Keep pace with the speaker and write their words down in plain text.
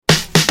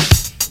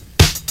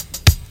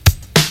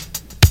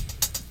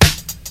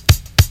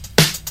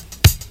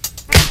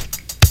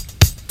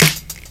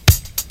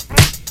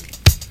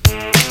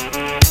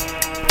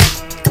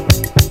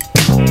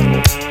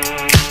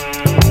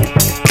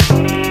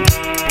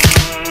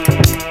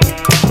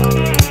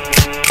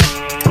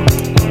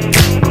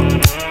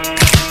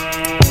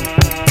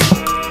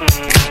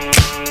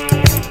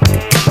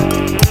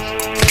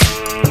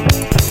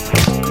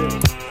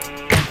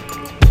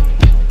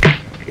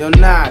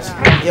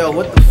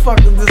fuck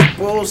is this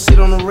bullshit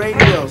on the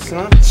radio,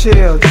 son?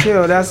 Chill,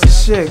 that's the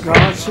shit,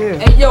 God, chill.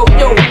 Hey, yo,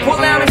 pull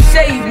out a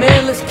shave,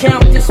 man, let's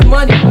count this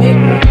money,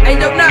 nigga. Hey,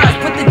 yo, Nas,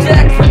 put the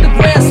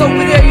grass over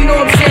there, you know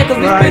what I'm saying? Cause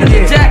we been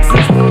in the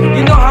Jacksons,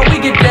 you know how we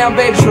get down,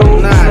 baby.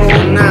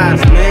 Nas,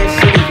 man,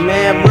 shit is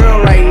mad real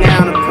right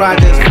now in the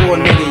projects for a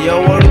nigga,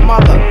 yo, word of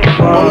mother.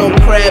 All them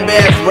crab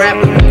ass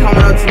rappers be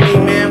coming up to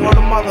me, man, word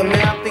of mother, man,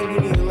 I think we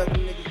need to let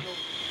them niggas go.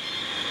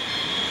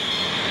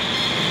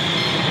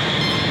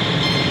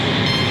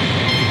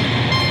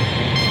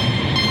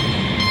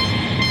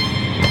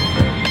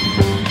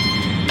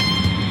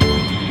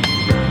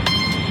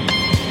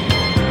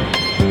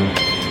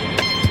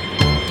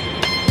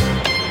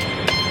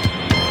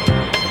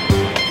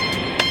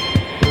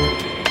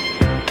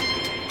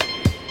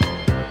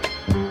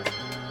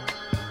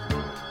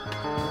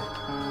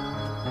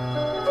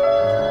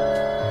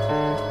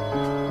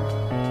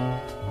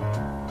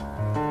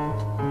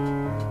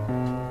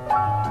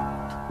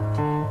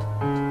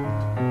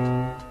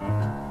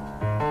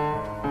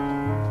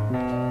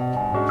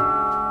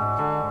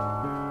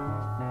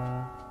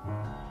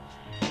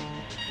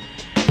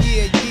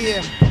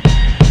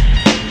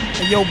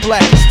 Yo,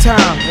 Black, it's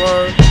time.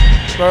 Word,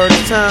 Byrd,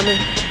 it's timing.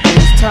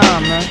 It's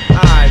time, man.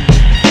 Alright,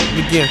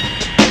 begin.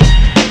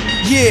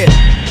 Yeah,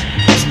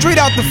 straight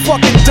out the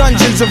fucking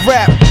dungeons of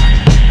rap,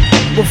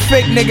 where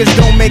fake niggas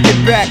don't make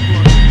it back.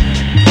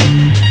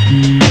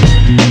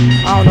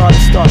 I don't know how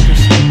to start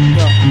this shit.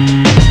 Yo.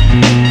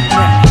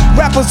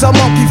 Rappers are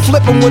monkey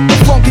flipping with the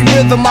funky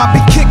rhythm I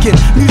be kicking.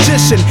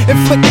 Musician,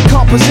 inflicting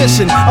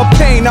composition of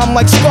pain. I'm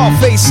like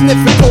Scarface,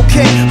 sniffing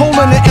cocaine, holding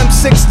an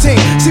M16.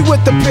 See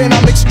with the pen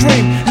I'm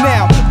extreme.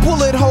 Now,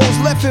 bullet holes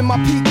left in my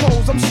peak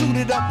holes. I'm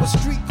suited up with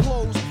street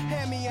clothes.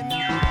 Hand me a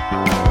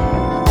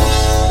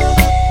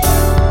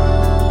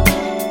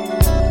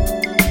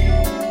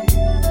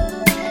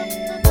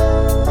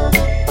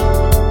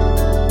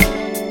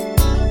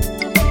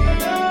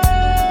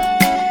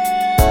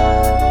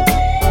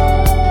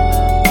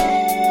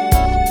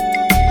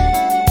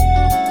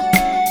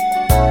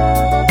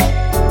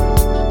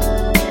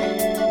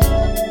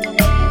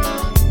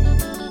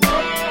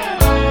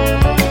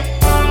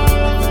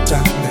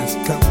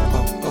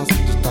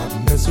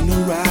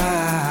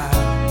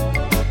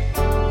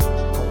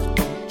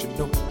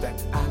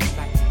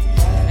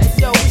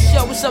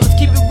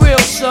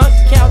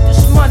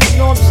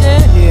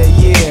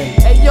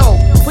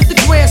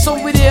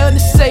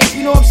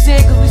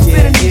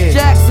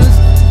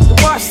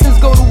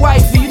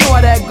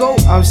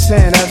I'm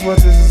saying that's what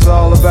this is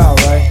all about,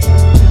 right?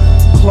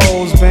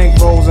 Clothes, bank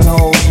rolls, and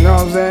hoes, you know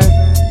what I'm saying?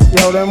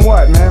 Yo, then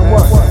what, man?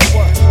 What?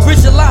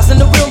 Visualizing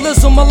the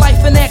realism of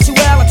life and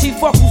actuality.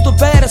 Fuck who's the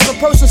baddest, a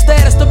person's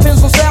status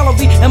depends on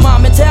salary. And my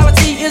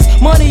mentality is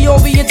money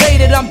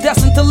orientated. I'm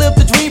destined to live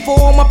the dream for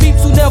all my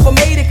peeps who never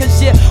made it.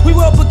 Cause yeah, we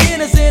were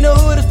beginners in the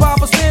hood as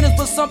papa sinners.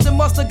 But something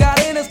must have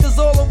got in us, cause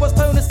all of us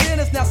turned to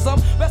sinners. Now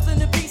some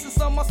resting in peace and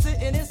some are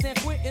sitting in San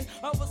Quentin.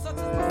 Others such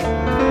as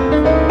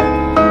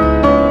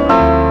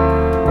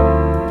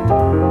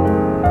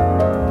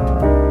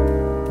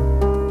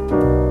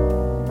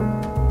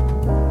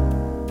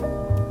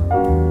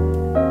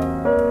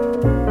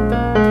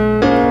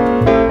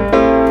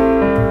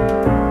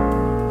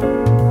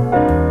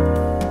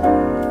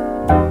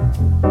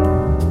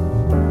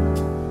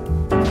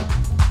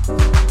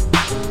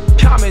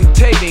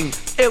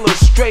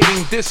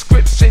illustrating,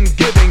 description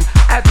giving,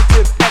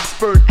 adjective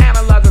expert,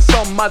 analyzing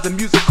some minds and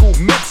musical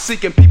myths,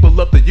 seeking people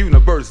of the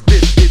universe.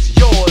 This is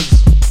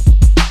yours.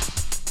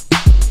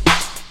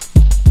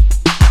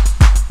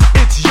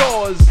 It's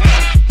yours.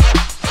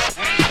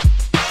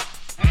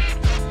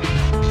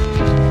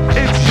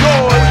 It's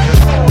yours.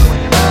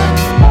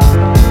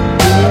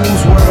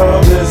 Whose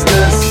world is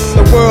this?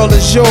 The world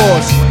is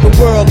yours. The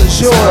world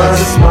is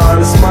yours. It's mine,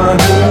 it's mine,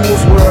 it's mine.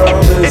 Whose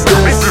world is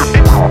this?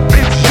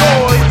 It's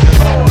yours.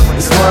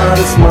 It's mine,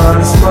 it's mine,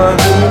 it's mine.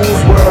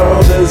 Whose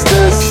world is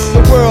this?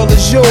 The world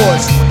is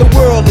yours. The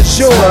world is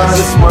yours.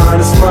 It's mine,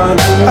 it's mine,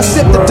 it's mine. I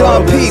sip the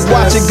Don P,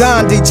 watching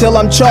Gandhi till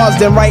I'm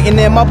charged and writing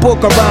in my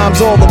book of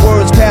rhymes. All the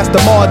words past the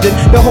margin.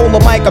 The whole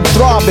of mic I'm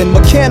throbbing.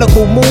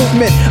 Mechanical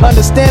movement,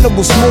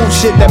 understandable smooth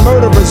shit that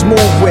murderers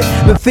move with.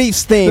 The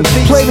thief's theme.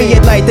 Play me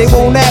at night, they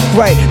won't act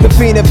right. The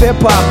fiend of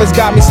hip hop has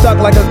got me stuck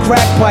like a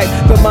crack pipe.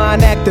 The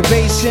mind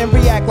activation,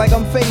 react like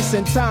I'm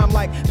facing time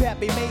like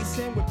Pappy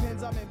Mason with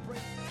pins I'm embracing.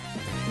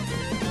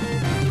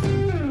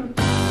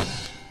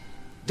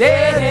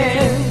 Dead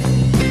end.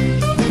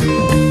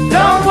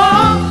 Don't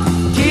walk,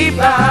 keep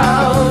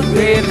out,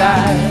 red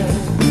light.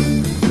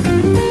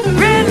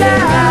 Red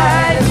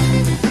light,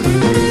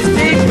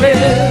 stick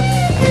clear.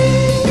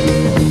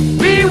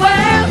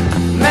 Beware,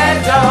 mad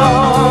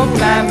dog,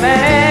 blind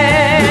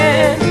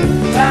man,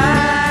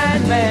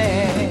 blind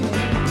man.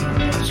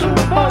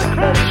 Super Party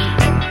Crush.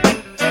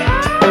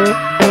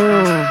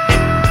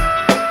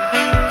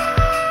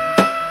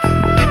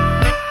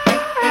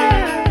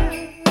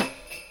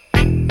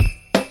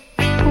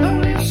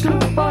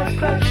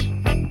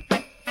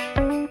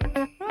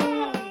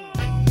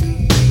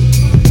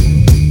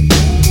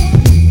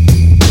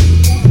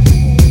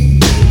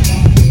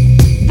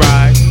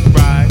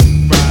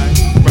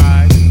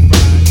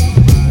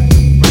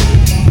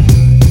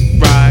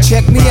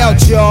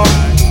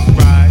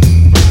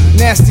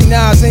 nasty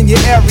knives in your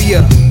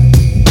area,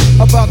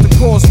 about to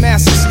cause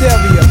mass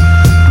hysteria.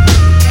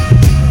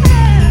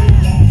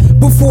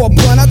 Before a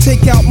blunt, I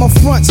take out my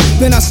fronts,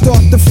 then I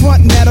start the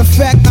front. Matter of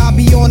fact, I'll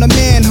be on a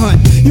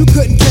manhunt. You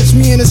couldn't catch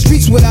me in the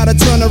streets without a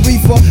ton of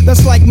reefer.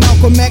 That's like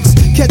Malcolm X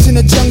catching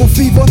a jungle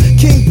fever.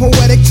 King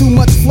poetic, too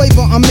much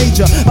flavor, I'm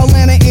major.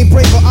 Atlanta ain't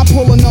braver, I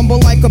pull a number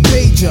like a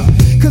pager.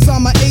 Cause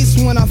I'm an ace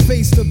when I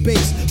face the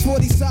base.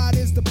 40 side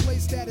is the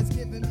place that is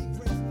giving me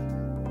grace.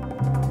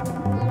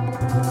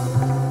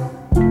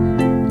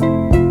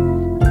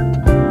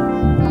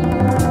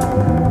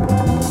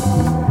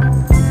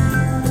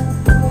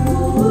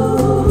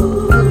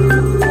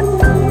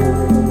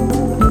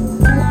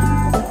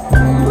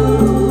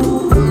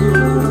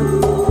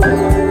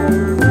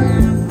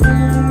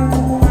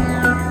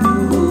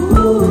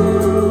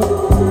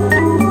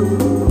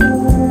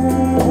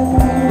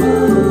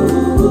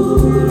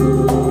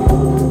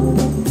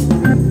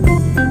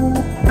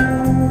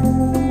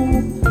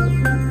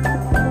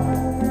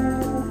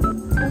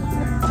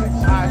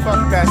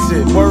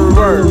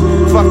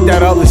 Fuck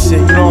that other shit,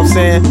 you know what I'm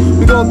saying?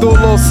 We gonna do a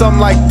little something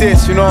like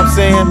this, you know what I'm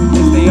saying?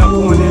 Stay up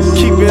on this.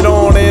 Keep it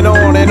on and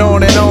on and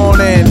on and on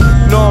and, you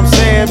know what I'm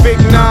saying? Big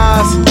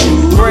Nas,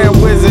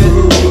 Grand Wizard,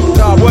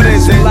 what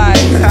is it?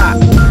 Like, you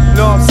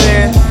know what I'm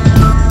saying?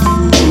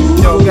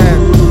 Yo,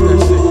 man.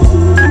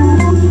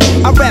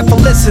 I rap for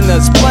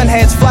listeners, blunt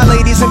heads, fly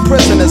ladies and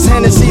prisoners,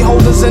 Hennessy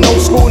holders and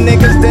old school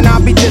niggas, then I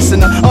be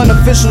dissing her.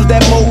 Unofficials that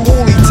mo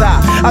woolly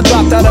tie. I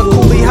dropped out of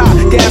coolie high,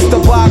 gas to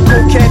buy,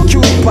 cocaine,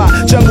 cutie pie,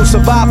 jungle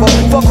survivor,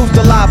 fuck who's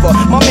the lava.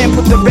 My man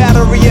put the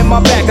battery in my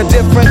back, a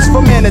difference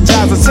from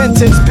energizer.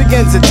 Sentence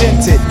begins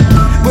indented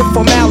with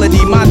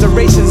formality,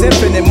 moderation's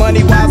infinite,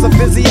 money wise of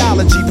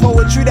physiology,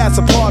 poetry that's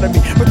a part of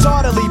me.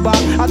 Retardedly,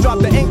 Bob, I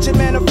dropped the ancient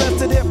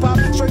manifest of hip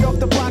hop, straight off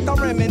the block. I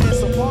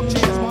reminisce of Park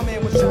Cheers. My man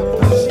was shot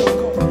for the sheep.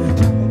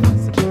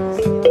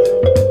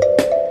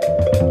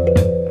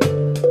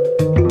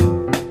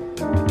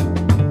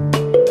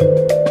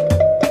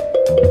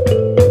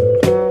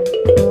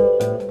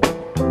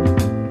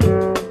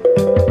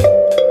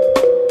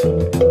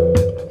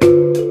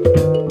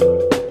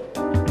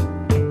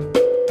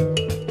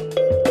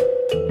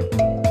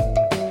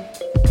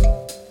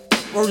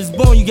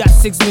 You got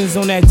 6 minutes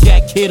on that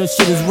jack, kid, or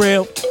shit is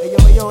real. Hey,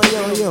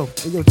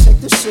 yo, check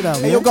this shit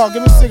out, man. Hey, yo, go,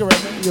 give me a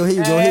cigarette, man. Yo, here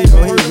you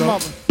go.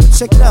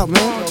 Check it out,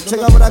 man. Check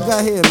out what I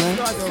got here, man.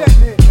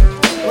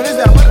 What is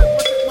that?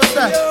 What's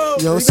that?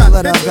 Yo, it's a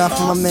letter I got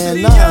from my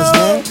man Nas,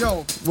 man.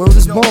 Yo, Word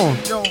is born.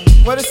 Yo,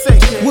 what it say,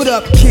 kid? What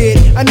up, kid?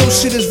 I know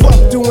shit is rough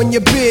doing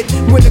your bid.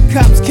 When the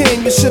cops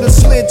came, you should've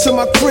slid to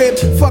my crib.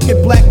 Fuck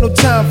it, black, no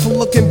time for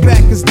looking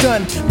back, it's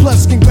done.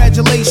 Plus,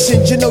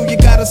 congratulations, you know you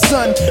got a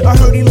son. I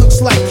heard he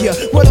looks like ya.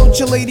 Why don't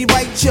your lady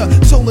write ya?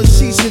 Told her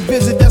she should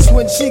visit, that's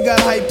when she got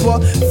hyper.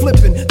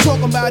 Flipping,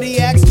 talking about he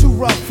acts too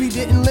rough. He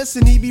didn't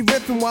listen, he be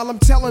ripping while I'm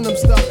telling him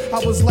stuff.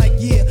 I was like,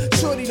 yeah,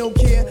 shorty don't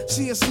care.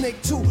 She a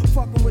snake too.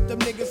 Fucking with them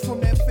niggas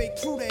from that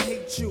fake crew that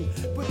hate you.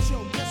 But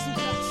yo, guess who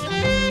got shot?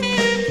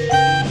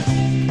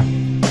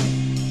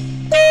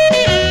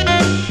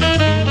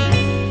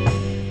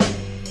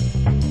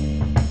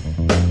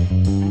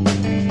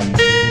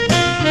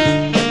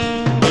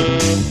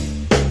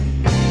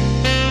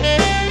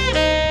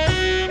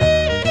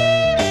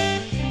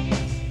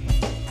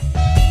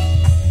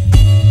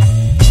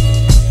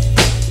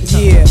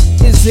 Yeah,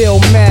 it's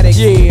Illmatic.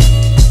 Yeah.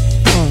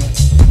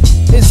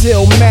 It's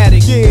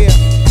Illmatic. Yeah.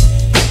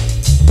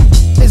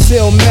 It's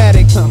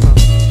Illmatic.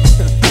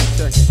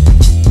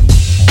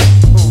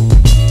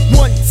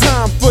 One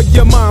time for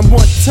your mind,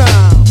 one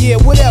time. Yeah,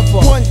 whatever.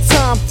 One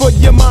time for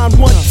your mind,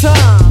 one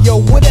time.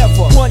 Yo,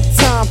 whatever. One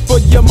time for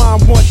your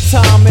mind, one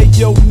time. Hey,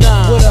 yo,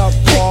 nine. What up,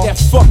 Paul? Kick that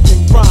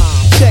fucking rhyme.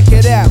 Check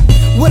it out.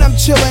 When I'm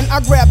chillin', I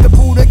grab the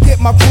Buddha, get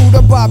my crew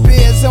to buy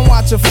beers and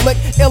watch a flick,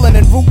 illin'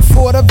 and root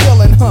for the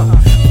villain,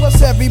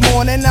 Plus every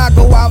morning I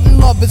go out and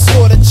love it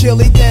sorta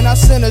chilly. Then I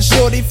send a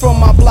shorty from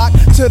my block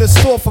to the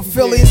store for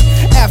Phillies.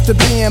 After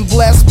being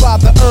blessed by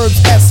the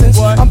herb's essence,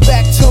 I'm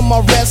back to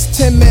my rest,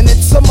 10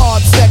 minutes, some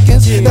odd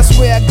seconds. That's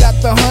where I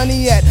got the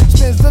honey at.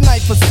 Spends the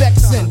night for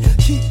sexin',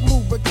 keep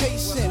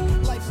lubrication.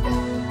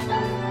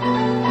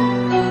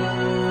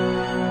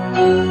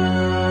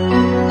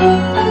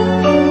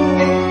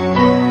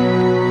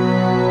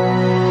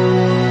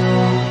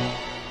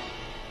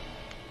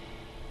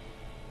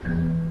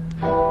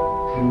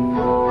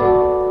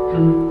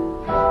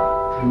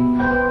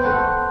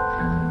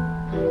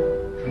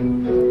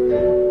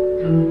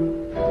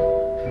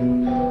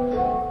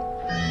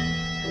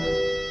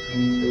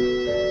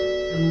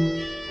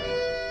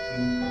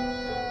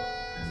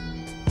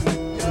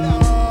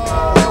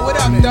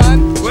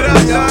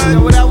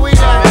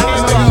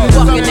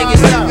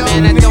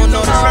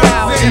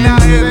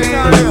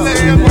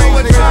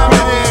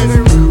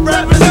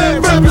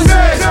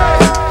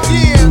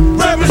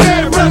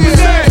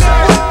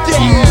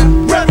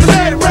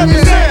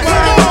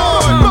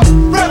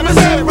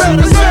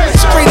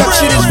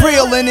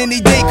 Chillin'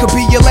 any day could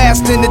be your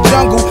last in the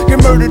jungle.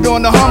 Get murdered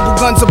on the humble,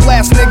 guns will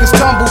blast, niggas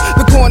tumble.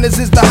 The corners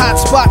is the hot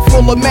spot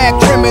full of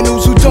mad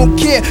criminals who don't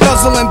care.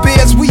 Nuzzling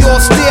bears, we all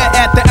stare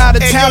at the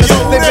out-of-towners.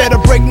 They better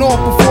break north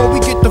before we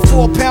get the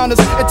 4-pounders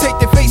and take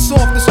their face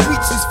off. The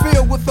streets is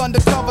filled with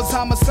undercovers,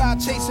 homicide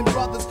chasing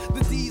brothers.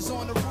 The D's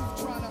on the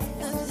roof trying to.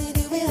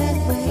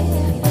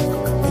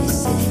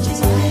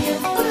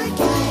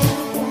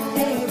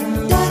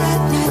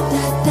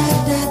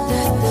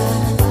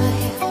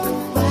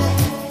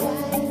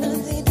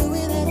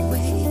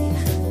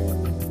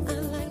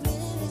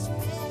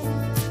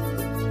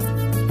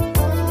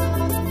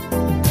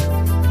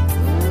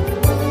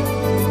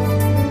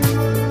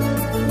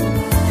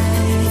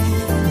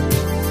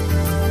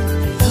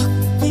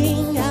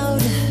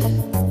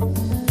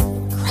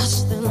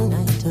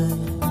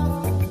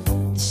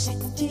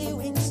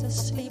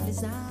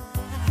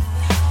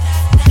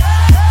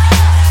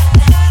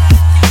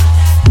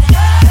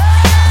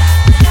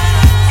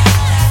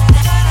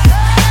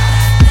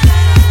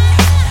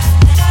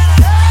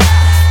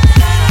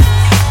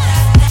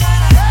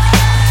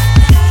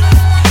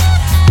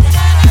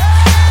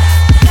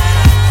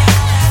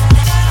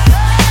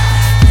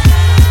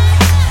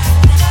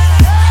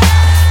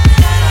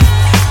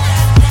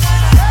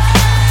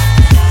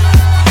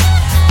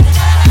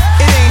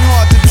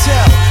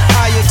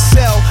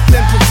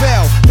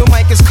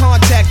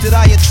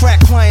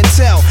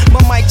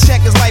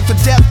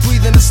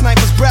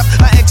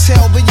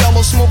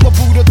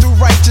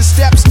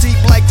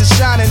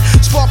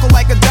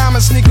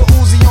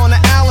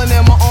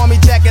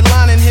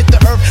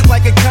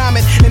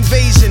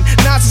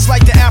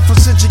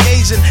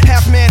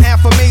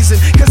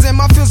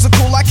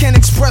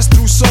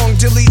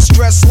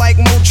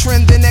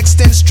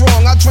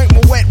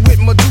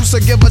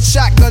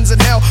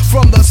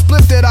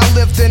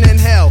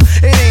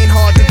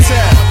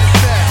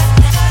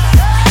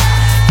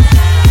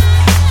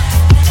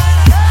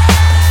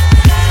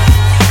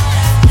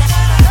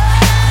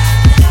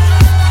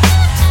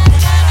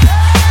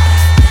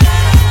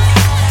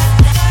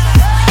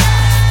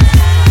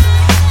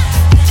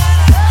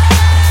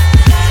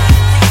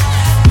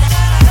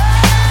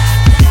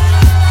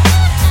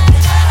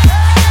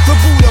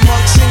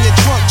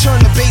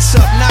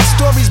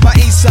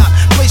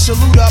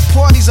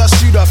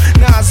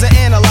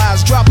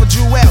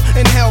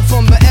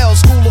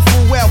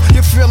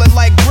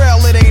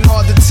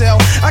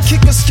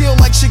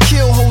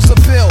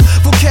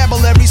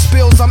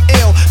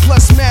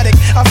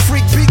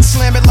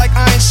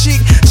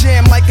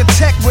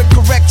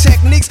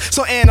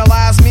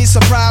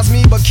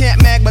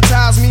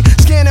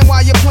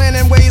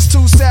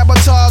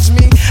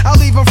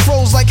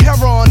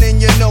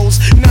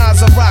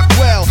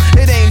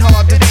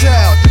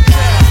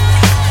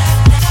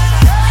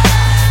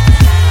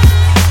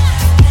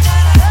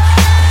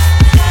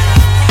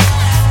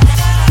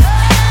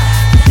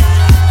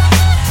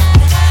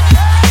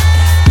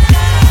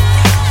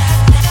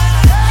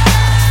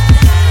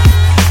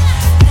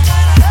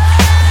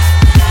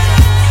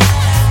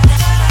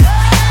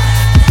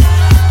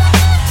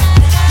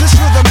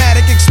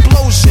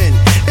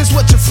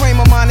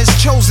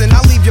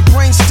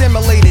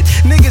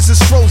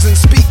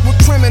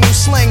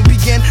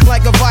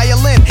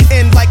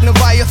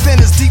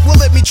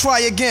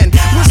 Try again.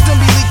 Wisdom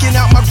be leaking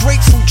out my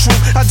grapefruit true.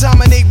 I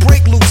dominate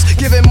break loose,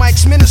 giving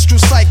mics minstrel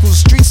cycles.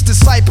 Streets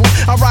disciple.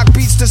 I rock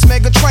beats that's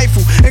mega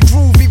trifle and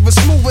groove even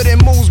smoother than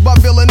moves by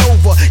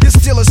Villanova. You're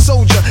still a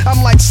soldier.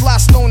 I'm like Sly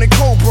Stone and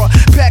Cobra,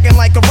 packing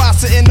like a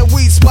roster in the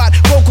weed spot.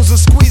 Vocals are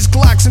squeezed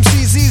Glocks,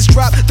 MCs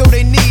eavesdrop, though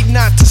they need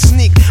not to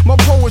sneak. My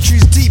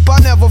poetry's deep. I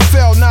never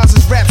fell.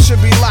 Nas's rap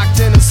should be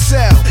locked in a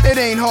cell. It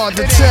ain't hard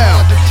to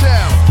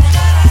tell.